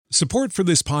Support for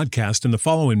this podcast and the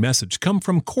following message come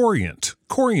from Corient.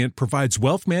 Corient provides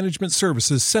wealth management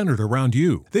services centered around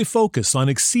you. They focus on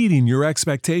exceeding your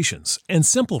expectations and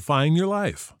simplifying your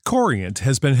life. Corient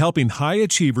has been helping high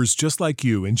achievers just like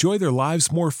you enjoy their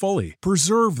lives more fully,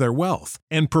 preserve their wealth,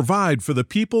 and provide for the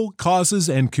people, causes,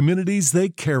 and communities they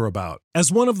care about. As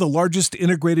one of the largest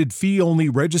integrated fee-only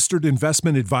registered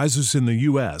investment advisors in the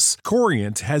U.S.,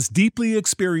 Corient has deeply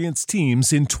experienced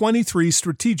teams in 23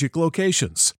 strategic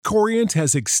locations. Corient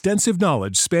has extensive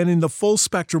knowledge spanning the full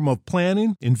spectrum of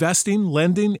planning, investing,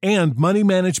 lending, and money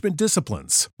management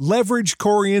disciplines. Leverage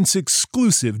Corient's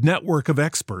exclusive network of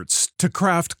experts to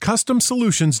craft custom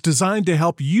solutions designed to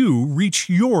help you reach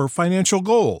your financial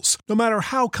goals, no matter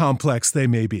how complex they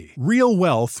may be. Real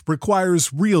wealth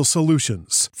requires real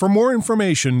solutions. For more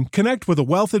information, connect with a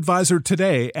wealth advisor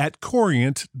today at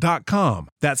Corient.com.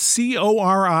 That's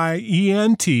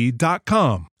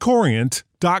Corient.com.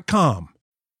 Corient.com.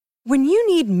 When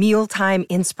you need mealtime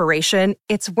inspiration,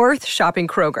 it's worth shopping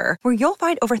Kroger, where you'll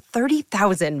find over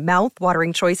 30,000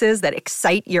 mouth-watering choices that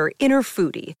excite your inner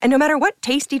foodie. And no matter what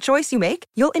tasty choice you make,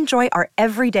 you'll enjoy our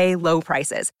everyday low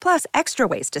prices, plus extra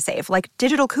ways to save, like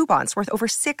digital coupons worth over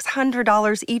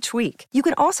 $600 each week. You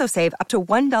can also save up to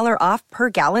 $1 off per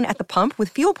gallon at the pump with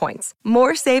fuel points.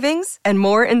 More savings and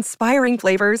more inspiring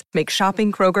flavors make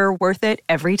shopping Kroger worth it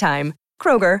every time.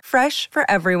 Kroger, fresh for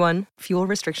everyone. Fuel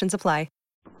restrictions apply.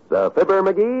 The Fibber,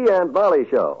 McGee, and Molly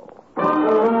Show.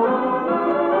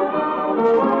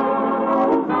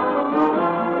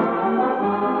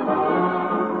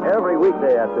 Every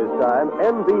weekday at this time,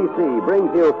 NBC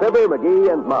brings you Fibber,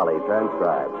 McGee, and Molly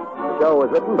transcribed. The show was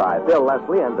written by Phil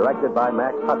Leslie and directed by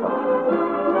Max Hutton.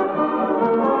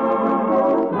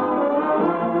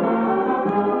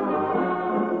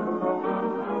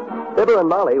 Fibber and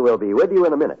Molly will be with you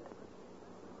in a minute.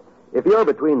 If you're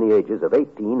between the ages of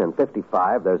 18 and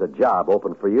 55, there's a job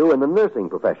open for you in the nursing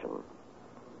profession.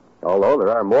 Although there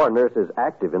are more nurses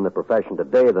active in the profession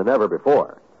today than ever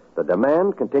before, the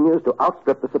demand continues to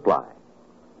outstrip the supply.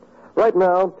 Right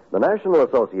now, the National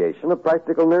Association of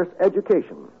Practical Nurse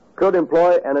Education could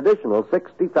employ an additional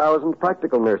 60,000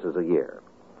 practical nurses a year.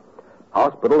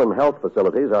 Hospital and health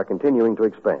facilities are continuing to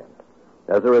expand.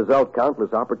 As a result,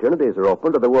 countless opportunities are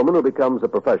open to the woman who becomes a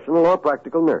professional or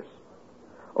practical nurse.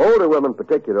 Older women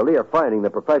particularly are finding the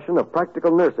profession of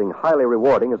practical nursing highly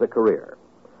rewarding as a career.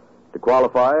 To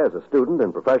qualify as a student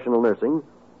in professional nursing,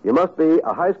 you must be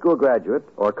a high school graduate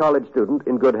or college student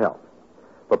in good health.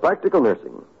 For practical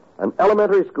nursing, an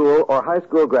elementary school or high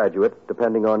school graduate,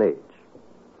 depending on age.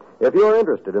 If you're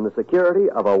interested in the security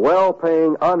of a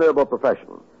well-paying, honorable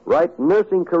profession, write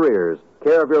Nursing Careers,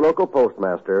 care of your local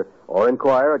postmaster, or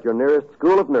inquire at your nearest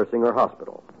school of nursing or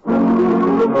hospital.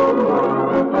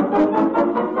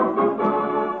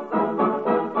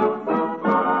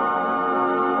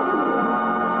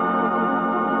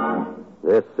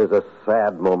 This is a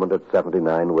sad moment at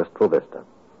 79 Wistful Vista.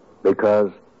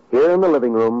 Because here in the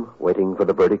living room, waiting for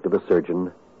the verdict of the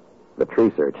surgeon, the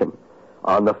tree surgeon,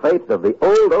 on the fate of the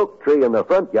old oak tree in the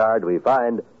front yard, we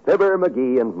find Fibber,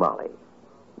 McGee, and Molly.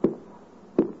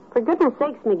 For goodness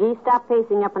sakes, McGee, stop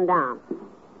pacing up and down.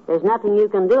 There's nothing you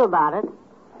can do about it.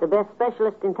 The best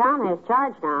specialist in town has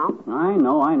charge now. I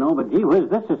know, but gee whiz,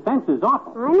 this suspense is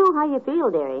awful. I know how you feel,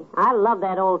 dearie. I love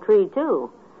that old tree,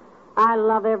 too. I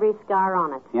love every scar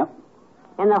on it. Yep.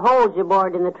 And the holes you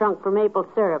bored in the trunk for maple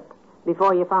syrup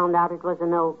before you found out it was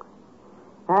an oak.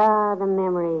 Ah, the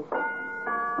memories.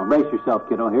 Well, brace yourself,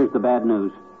 kiddo. Here's the bad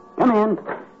news. Come in.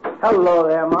 Hello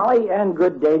there, Molly, and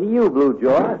good day to you, Blue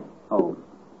Jaw. Oh,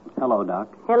 hello,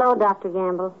 Doc. Hello, Dr.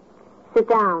 Gamble. Sit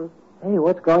down. Hey,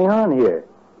 what's going on here?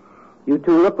 You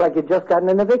two look like you'd just gotten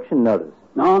an eviction notice.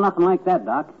 No, nothing like that,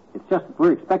 Doc. It's just that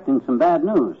we're expecting some bad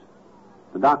news.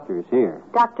 The doctor is here.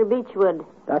 Dr. Beechwood.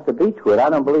 Dr. Beechwood, I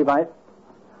don't believe I...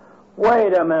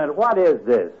 Wait a minute, what is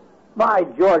this? By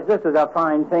George, this is a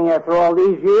fine thing after all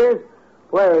these years.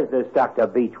 Where is this Dr.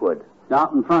 Beechwood?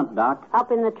 Out in front, Doc. Up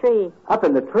in the tree. Up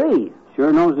in the trees?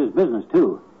 Sure knows his business,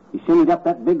 too. He shimmied up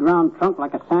that big round trunk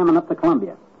like a salmon up the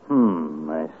Columbia.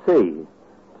 I see.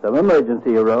 Some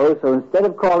emergency arose, so instead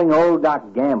of calling old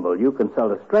Doc Gamble, you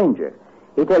consult a stranger.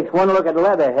 He takes one look at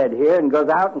Leatherhead here and goes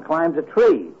out and climbs a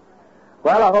tree.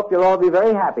 Well, I hope you'll all be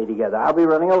very happy together. I'll be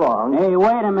running along. Hey,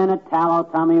 wait a minute, Tallow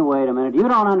Tummy, wait a minute. You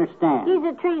don't understand. He's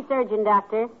a tree surgeon,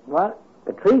 Doctor. What?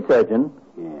 A tree surgeon?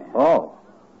 Yeah. Oh,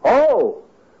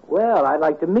 well, I'd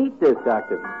like to meet this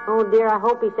doctor. Oh, dear, I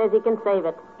hope he says he can save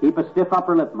it. Keep a stiff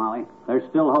upper lip, Molly. There's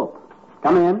still hope.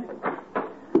 Come in.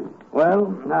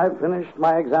 Well, I've finished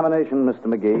my examination, Mr.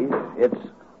 McGee.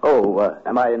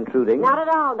 Am I intruding? Not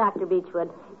at all, Dr. Beechwood.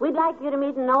 We'd like you to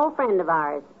meet an old friend of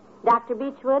ours. Dr.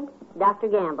 Beechwood, Dr.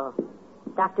 Gamble.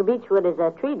 Dr. Beechwood is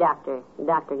a tree doctor,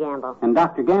 Dr. Gamble. And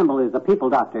Dr. Gamble is a people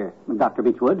doctor, Dr.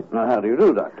 Beechwood. Now, how do you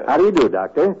do, Doctor? How do you do,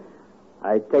 Doctor?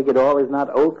 I take it all is not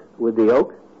oak with the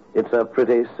oak? It's a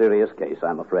pretty serious case,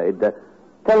 I'm afraid.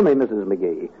 Tell me, Mrs.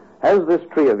 McGee, has this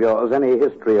tree of yours any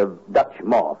history of Dutch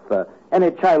moth,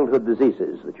 any childhood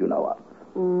diseases that you know of?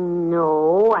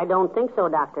 No, I don't think so,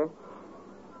 Doctor.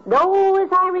 Though, as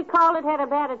I recall, it had a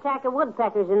bad attack of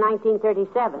woodpeckers in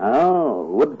 1937. Oh,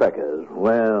 woodpeckers.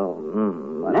 Well,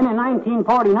 Then in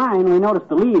 1949, we noticed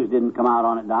the leaves didn't come out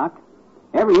on it, Doc.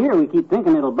 Every year we keep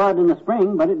thinking it'll bud in the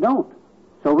spring, but it don't.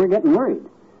 So we're getting worried.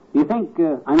 Do you think,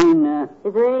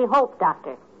 Is there any hope,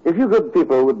 Doctor? if you good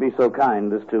people would be so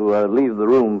kind as to leave the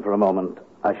room for a moment,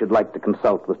 I should like to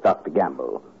consult with Dr.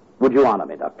 Gamble. Would you honor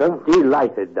me, Doctor?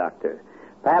 Delighted, Doctor.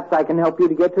 Perhaps I can help you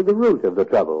to get to the root of the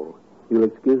trouble. You'll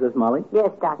excuse us, Molly?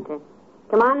 Yes, Doctor.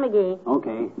 Come on, McGee.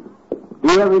 Okay.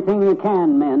 Do everything you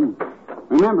can, men.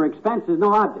 Remember, expense is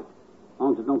no object, as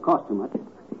long as it don't cost too much.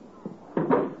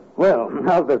 Well,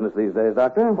 how's business these days,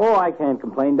 Doctor? Oh, I can't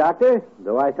complain, Doctor,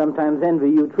 though I sometimes envy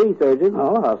you tree surgeons.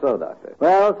 Oh, how so, Doctor?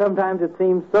 Well, sometimes it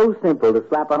seems so simple to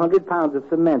slap 100 pounds of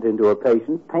cement into a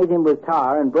patient, paint him with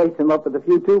tar, and brace him up with a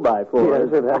few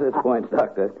 2x4s. Yes, it has its points,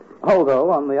 Doctor.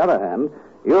 Although, on the other hand,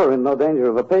 you're in no danger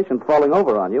of a patient falling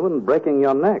over on you and breaking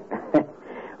your neck.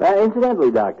 Well,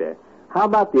 incidentally, Doctor, how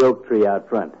about the oak tree out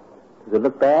front? Does it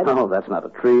look bad? Oh, that's not a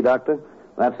tree, Doctor.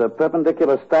 That's a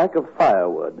perpendicular stack of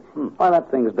firewood. Why, that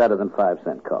thing's better than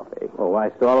 5-cent coffee. Well, why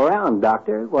stall around,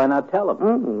 Doctor? Why not tell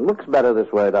him? Looks better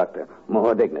this way, Doctor.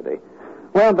 More dignity.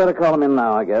 Well, better call him in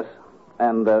now, I guess.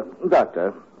 And,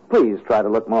 Doctor, please try to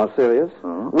look more serious.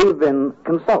 We've been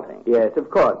consulting. Yes, of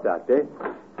course, Doctor.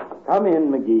 Come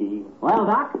in, McGee. Well,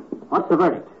 Doc, what's the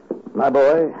verdict? My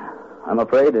boy, I'm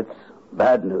afraid it's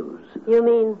bad news. You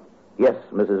mean? Yes,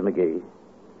 Mrs. McGee.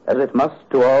 As it must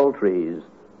to all trees,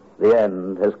 the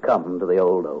end has come to the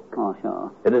old oak. Oh,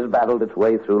 sure. It has battled its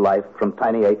way through life from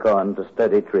tiny acorn to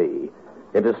sturdy tree.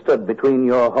 It has stood between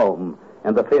your home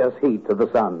and the fierce heat of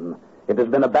the sun. It has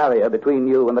been a barrier between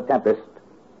you and the tempest.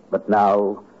 But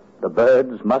now, the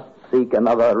birds must seek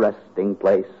another resting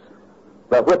place.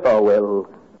 The whippoorwill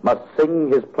must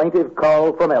sing his plaintive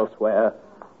call from elsewhere,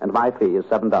 and my fee is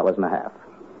 $7.50.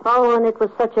 Oh, and it was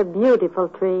such a beautiful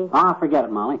tree. Ah, forget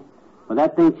it, Molly. With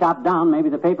that thing chopped down, maybe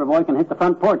the paper boy can hit the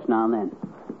front porch now and then.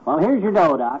 Well, here's your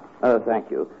dough, Doc.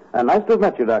 Thank you. Nice to have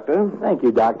met you, Doctor. Thank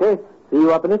you, Doctor. See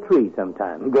you up in a tree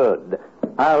sometime. Good.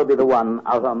 I'll be the one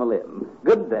out on the limb.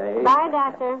 Good day. Bye,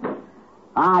 Doctor.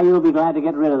 Ah, you'll be glad to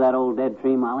get rid of that old dead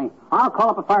tree, Molly. I'll call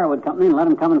up a firewood company and let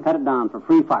them come and cut it down for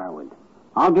free firewood.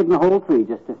 I'll give them the whole tree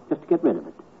just to get rid of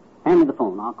it. Hand me the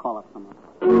phone. I'll call up someone.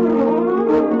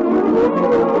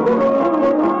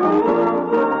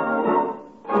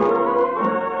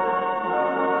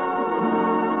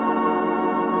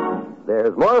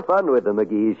 There's more fun with the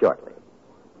McGees shortly.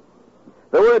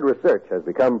 The word research has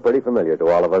become pretty familiar to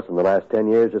all of us in the last 10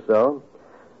 years or so.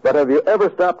 But have you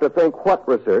ever stopped to think what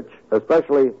research,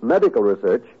 especially medical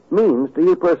research, means to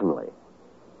you personally?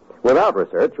 Without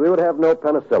research, we would have no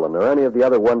penicillin or any of the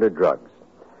other wonder drugs.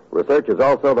 Research is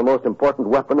also the most important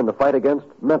weapon in the fight against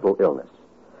mental illness.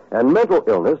 And mental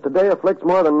illness today afflicts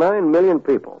more than 9 million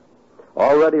people.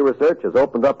 Already research has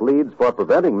opened up leads for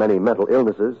preventing many mental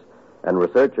illnesses, and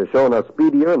research has shown us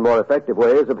speedier and more effective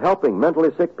ways of helping mentally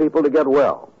sick people to get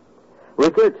well.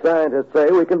 Research scientists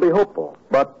say we can be hopeful,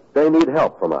 but they need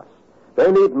help from us.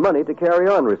 They need money to carry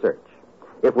on research.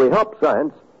 If we help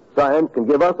science, science can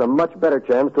give us a much better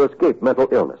chance to escape mental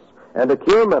illness and to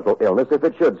cure mental illness if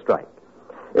it should strike.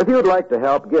 If you'd like to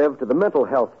help, give to the Mental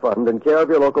Health Fund in care of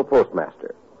your local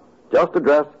postmaster. Just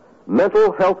address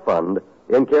Mental Health Fund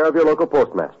in care of your local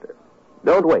postmaster.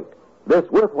 Don't wait. This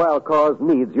worthwhile cause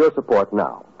needs your support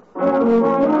now.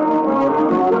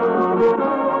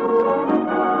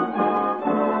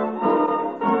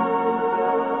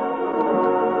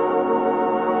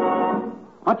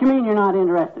 What you mean you're not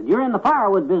interested? You're in the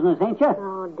firewood business, ain't you?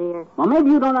 Oh, dear. Well,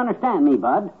 maybe you don't understand me,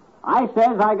 Bud. I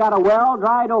says I got a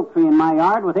well-dried oak tree in my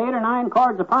yard with 8 or 9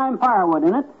 cords of pine firewood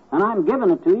in it, and I'm giving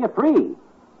it to you free.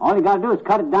 All you got to do is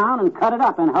cut it down and cut it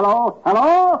up, and hello?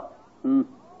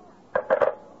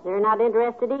 They're not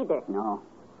interested either. No.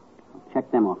 I'll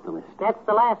check them off the list. That's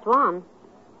the last one.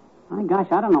 My gosh,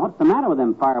 I don't know what's the matter with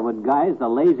them firewood guys, the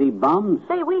lazy bums.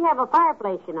 Say, we have a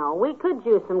fireplace, you know. We could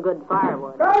use some good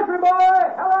firewood. Grocery boy!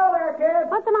 Hello there, kid!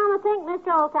 Put them on the sink,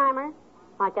 Mr. Oldtimer.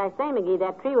 Like I say, McGee,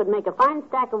 that tree would make a fine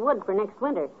stack of wood for next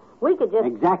winter. We could just...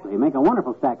 Exactly. Make a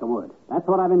wonderful stack of wood. That's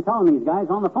what I've been telling these guys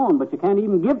on the phone, but you can't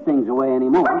even give things away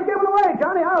anymore. Why don't you give it away,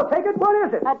 Johnny? I'll take it. What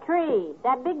is it? A tree.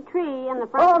 That big tree in the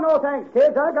front... Oh, no, thanks,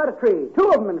 kids. I got a tree. 2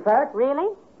 of them, in fact. Really?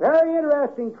 Very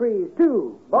interesting trees,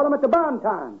 too. Bought them at the bond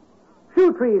time.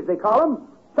 Shoe trees, they call them.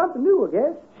 Something new, I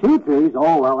guess. Shoe trees?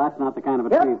 Oh, well, that's not the kind of a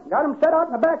tree. Yep, got them set out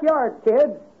in the backyard,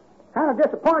 kids. Kind of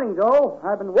disappointing, though.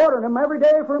 I've been watering them every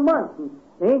day for a month, and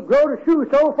they ain't grown a shoe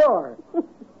so far.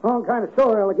 Wrong kind of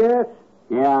soil, I guess.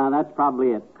 Yeah, that's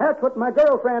probably it. That's what my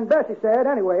girlfriend Bessie said,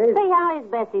 anyways. Say, how is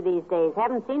Bessie these days?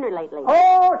 Haven't seen her lately.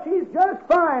 Oh, she's just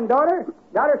fine, daughter.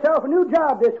 Got herself a new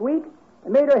job this week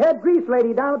and made her head grease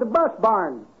lady down at the bus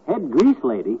barn. Head grease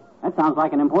lady? That sounds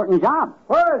like an important job.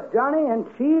 Was, Johnny, and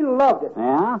she loved it.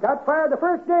 Yeah? Got fired the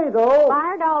first day, though.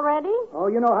 Fired already? Oh,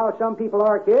 you know how some people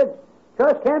are, kids.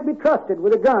 Just can't be trusted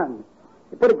with a gun.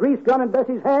 They put a grease gun in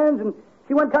Bessie's hands, and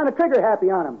she went kind of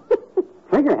trigger-happy on him.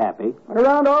 Trigger-happy? Went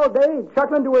around all day,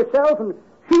 chuckling to herself and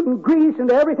shooting grease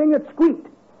into everything that squeaked.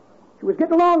 She was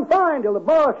getting along fine till the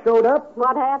boss showed up.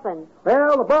 What happened?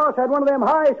 Well, the boss had one of them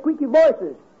high, squeaky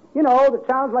voices. You know, that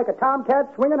sounds like a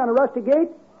tomcat swinging on a rusty gate.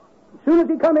 As soon as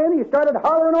he come in, he started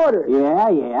hollering orders. Yeah.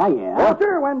 Well,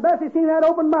 sir, when Bessie seen that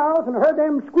open mouth and heard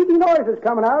them squeaky noises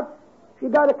coming out, she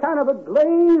got a kind of a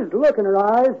glazed look in her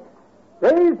eyes,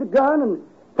 raised the gun, and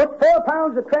put 4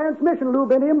 pounds of transmission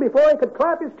lube in him before he could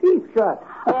clap his teeth shut.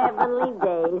 Heavenly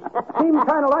days. Seemed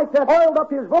kind of like that oiled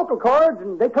up his vocal cords,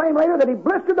 and they claim later that he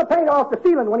blistered the paint off the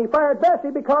ceiling when he fired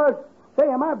Bessie because... Say,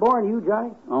 am I boring you,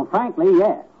 Johnny? Well, frankly,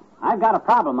 yes. I've got a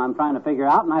problem I'm trying to figure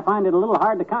out, and I find it a little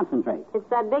hard to concentrate. It's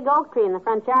that big oak tree in the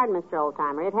front yard, Mr.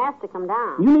 Oldtimer. It has to come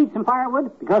down. You need some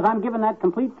firewood? Because I'm giving that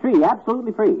complete tree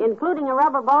absolutely free. Including a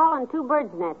rubber ball and 2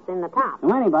 birds' nests in the top.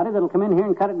 To anybody that'll come in here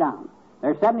and cut it down.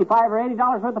 There's $75 or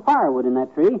 $80 worth of firewood in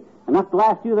that tree, enough to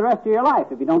last you the rest of your life.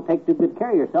 If you don't take too good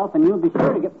care of yourself, and you'll be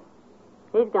sure to get...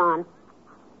 He's gone.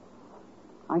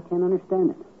 I can't understand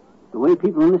it. The way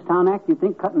people in this town act, you'd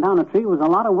think cutting down a tree was a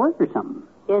lot of work or something.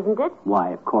 Isn't it? Why,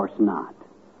 of course not.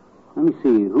 Let me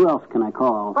see. Who else can I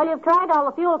call? Well, you've tried all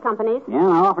the fuel companies. Yeah,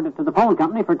 I offered it to the phone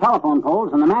company for telephone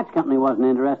poles, and the match company wasn't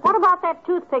interested. What about that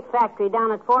toothpick factory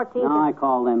down at 14th? No, I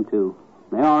called them, too.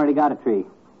 They already got a tree.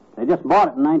 They just bought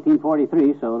it in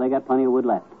 1943, so they got plenty of wood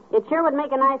left. It sure would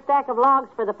make a nice stack of logs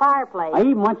for the fireplace. I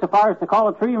even went so far as to call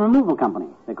a tree removal company,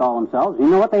 they call themselves. You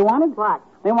know what they wanted? What?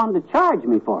 They wanted to charge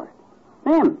me for it.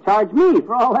 Them, charge me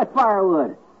for all that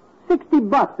firewood.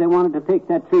 $60 they wanted to take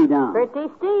that tree down. Pretty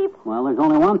steep. Well, there's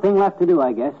only one thing left to do,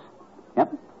 I guess.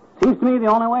 Yep. Seems to me the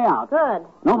only way out. Good.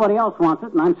 Nobody else wants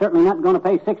it, and I'm certainly not going to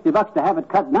pay $60 to have it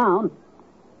cut down.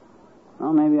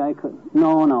 Well, maybe I could.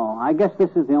 No. I guess this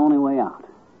is the only way out.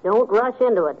 Don't rush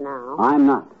into it now. I'm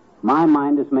not. My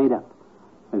mind is made up.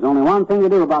 There's only one thing to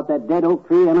do about that dead oak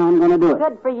tree, and I'm going to do it.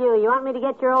 Good for you. You want me to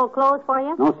get your old clothes for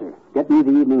you? No, sir. Get me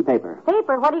the evening paper.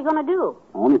 Paper? What are you going to do?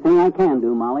 Only thing I can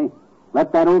do, Molly.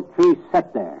 Let that oak tree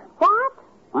sit there. What?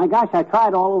 My gosh, I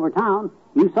tried all over town.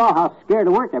 You saw how scared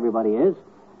of work everybody is.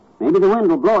 Maybe the wind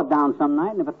will blow it down some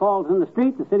night, and if it falls in the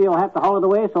street, the city will have to haul it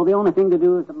away, so the only thing to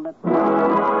do is to let...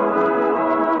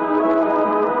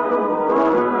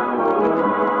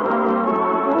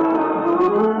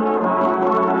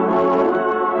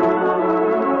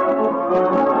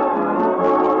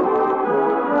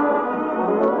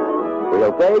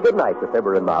 We'll say goodnight to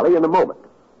Fibber and Molly in a moment.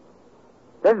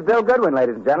 This is Bill Goodwin,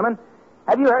 ladies and gentlemen.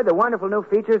 Have you heard the wonderful new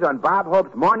features on Bob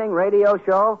Hope's morning radio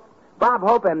show? Bob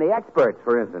Hope and the Experts,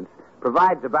 for instance,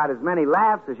 provides about as many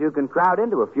laughs as you can crowd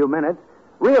into a few minutes.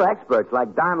 Real experts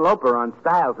like Don Loper on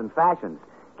styles and fashions,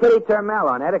 Kitty Termel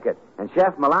on etiquette, and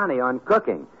Chef Milani on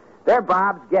cooking. They're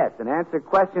Bob's guests and answer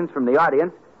questions from the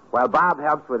audience while Bob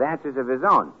helps with answers of his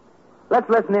own. Let's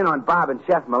listen in on Bob and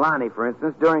Chef Milani, for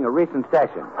instance, during a recent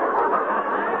session.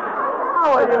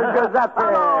 How are you, Giuseppe?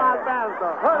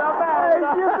 Hey,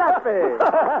 Giuseppe.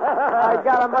 I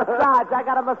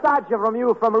got a massage from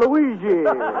you from Luigi.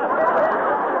 I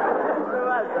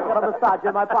got a massage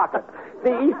in my pocket.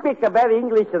 See, he speaks a better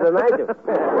English than I do.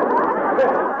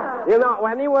 You know,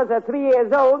 when he was 3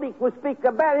 years old, he could speak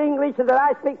a better English than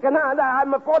I speak now.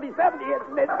 I'm 47 years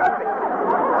old.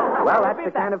 Well, that's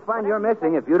the kind of fun you're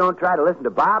missing if you don't try to listen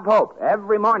to Bob Hope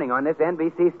every morning on this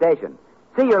NBC station.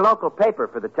 See your local paper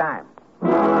for the time.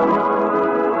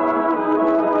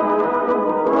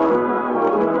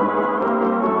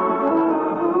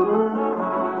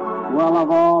 Well, of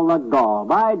all the gall.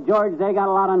 By George, they got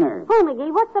a lot of nerve. Who,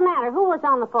 McGee? What's the matter? Who was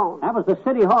on the phone? That was the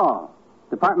City Hall,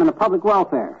 Department of Public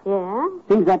Welfare. Yeah?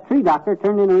 Seems that tree doctor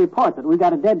turned in a report that we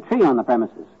got a dead tree on the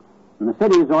premises. And the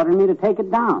city has ordered me to take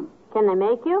it down. Can they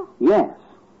make you? Yes.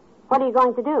 What are you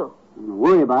going to do? I'll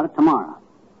worry about it tomorrow.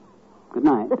 Good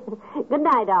night. Good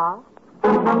night, all.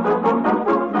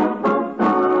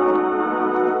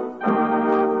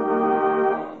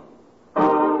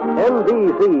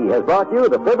 NBC has brought you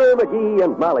the Fibber, McGee,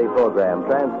 and Molly program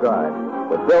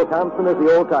transcribed, with Bill Thompson as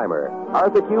the old-timer,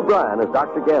 Arthur Q. Bryan as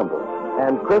Dr. Gamble,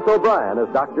 and Chris O'Brien as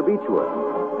Dr. Beechwood.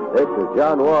 This is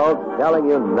John Walsh telling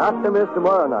you not to miss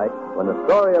tomorrow night when the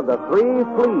story of the 3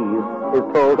 fleas is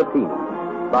told to Teeny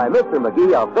by Mr.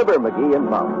 McGee of Fibber, McGee, and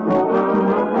Molly.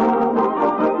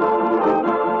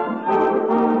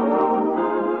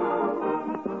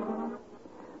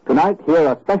 Tonight, hear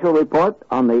a special report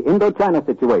on the Indochina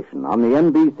situation on the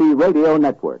NBC Radio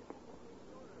Network.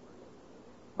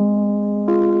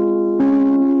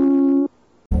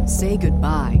 Say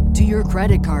goodbye to your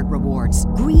credit card rewards.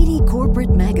 Greedy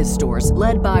corporate mega stores,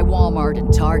 led by Walmart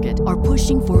and Target, are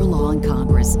pushing for a law in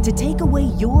Congress to take away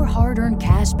your hard-earned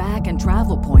cash back and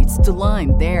travel points to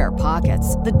line their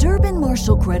pockets. The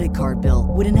Durbin-Marshall credit card bill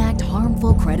would enact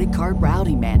harmful credit card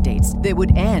routing mandates that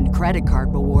would end credit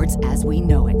card rewards as we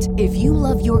know it. If you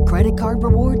love your credit card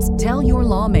rewards, tell your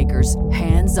lawmakers,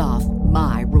 hands off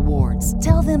my rewards.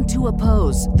 Tell them to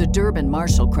oppose the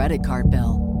Durbin-Marshall credit card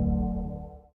bill.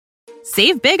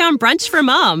 Save big on brunch for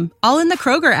mom, all in the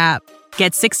Kroger app.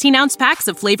 Get 16-ounce packs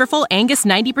of flavorful Angus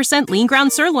 90% lean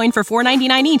ground sirloin for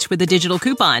 $4.99 each with a digital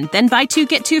coupon. Then buy 2,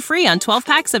 get 2 free on 12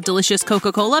 packs of delicious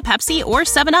Coca-Cola, Pepsi, or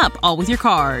 7-Up, all with your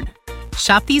card.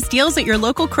 Shop these deals at your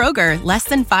local Kroger, less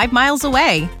than 5 miles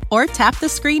away. Or tap the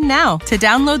screen now to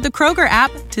download the Kroger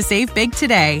app to save big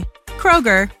today.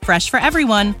 Kroger, fresh for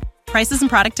everyone. Prices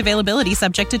and product availability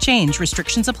subject to change.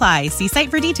 Restrictions apply. See site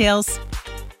for details.